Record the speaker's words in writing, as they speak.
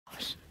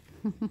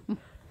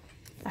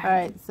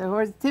Alright, so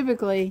horse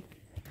typically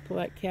pull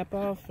that cap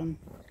off and...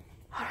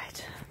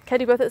 Alright. Can I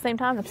do both at the same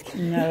time? I'm just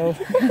kidding. No.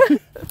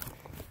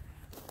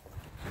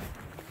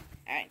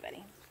 Alright,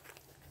 buddy.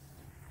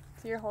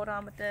 So you're hold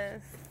on with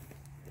this.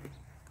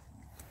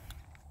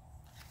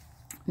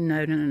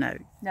 No. No,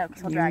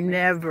 because I'll You drag me.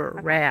 never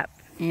wrap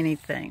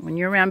anything. When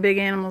you're around big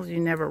animals, you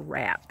never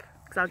wrap.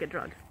 Because I'll get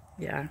drugged.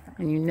 Yeah,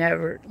 and you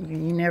never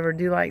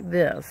do like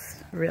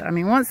this. I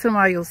mean, once in a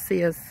while you'll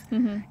see us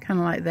kind of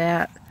like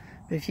that.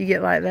 But if you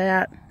get like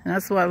that, and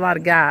that's what a lot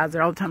of guys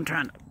are all the time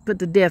trying to put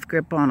the death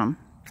grip on them.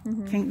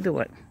 Can't do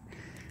it.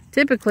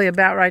 Typically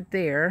about right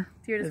there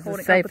is the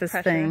safest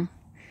thing.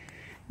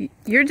 You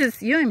don't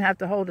even have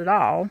to hold it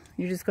all.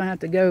 You're just going to have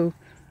to go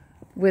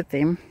with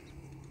him.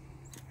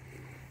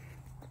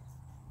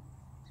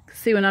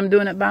 See, when I'm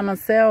doing it by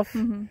myself,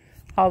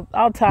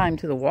 I'll tie him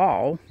to the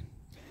wall.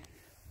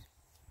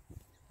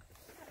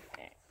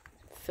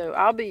 So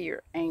I'll be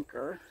your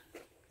anchor,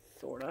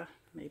 sorta.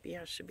 Maybe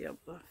I should be able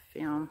to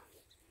film.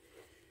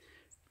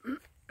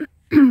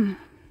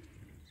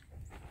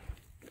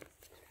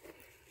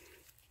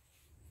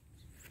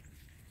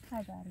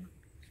 Hi, Daddy.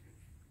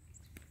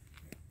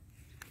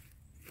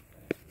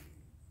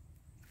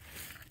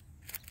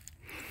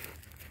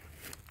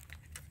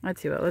 I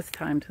tell you what, let's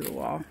tie him to the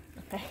wall.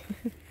 Okay.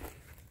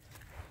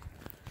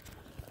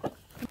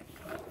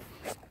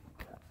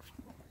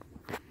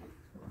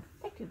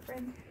 Thank you,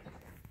 friend.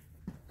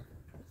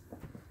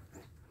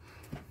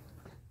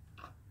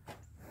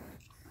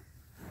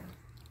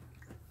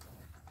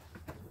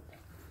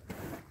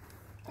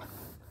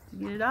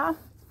 Get it off?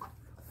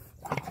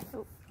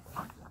 Oh.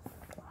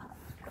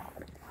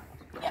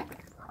 Yeah.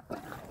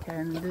 Okay,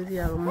 and do the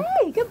other one.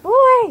 Hey, good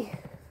boy.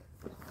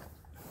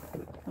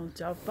 Don't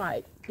y'all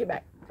fight. Get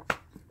back.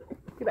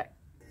 Get back.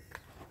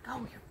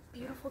 Oh, you're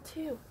beautiful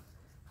too.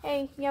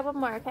 Hey, you have one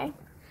more, okay?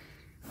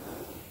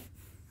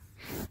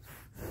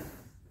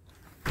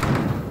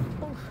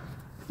 Oh,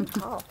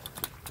 tall.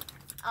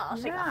 Oh,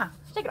 shake it off.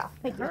 Shake it off.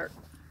 Thank you.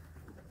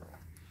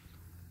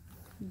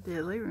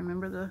 Dilly,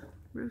 remember the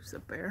roof's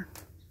up there.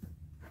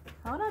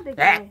 Hold on, big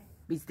Ah, boy.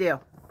 be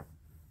still.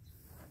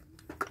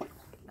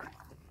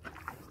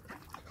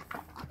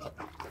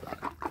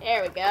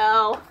 There we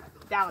go.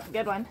 That was a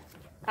good one.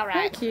 All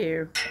right. Thank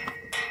you.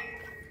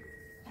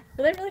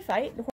 Do they really fight?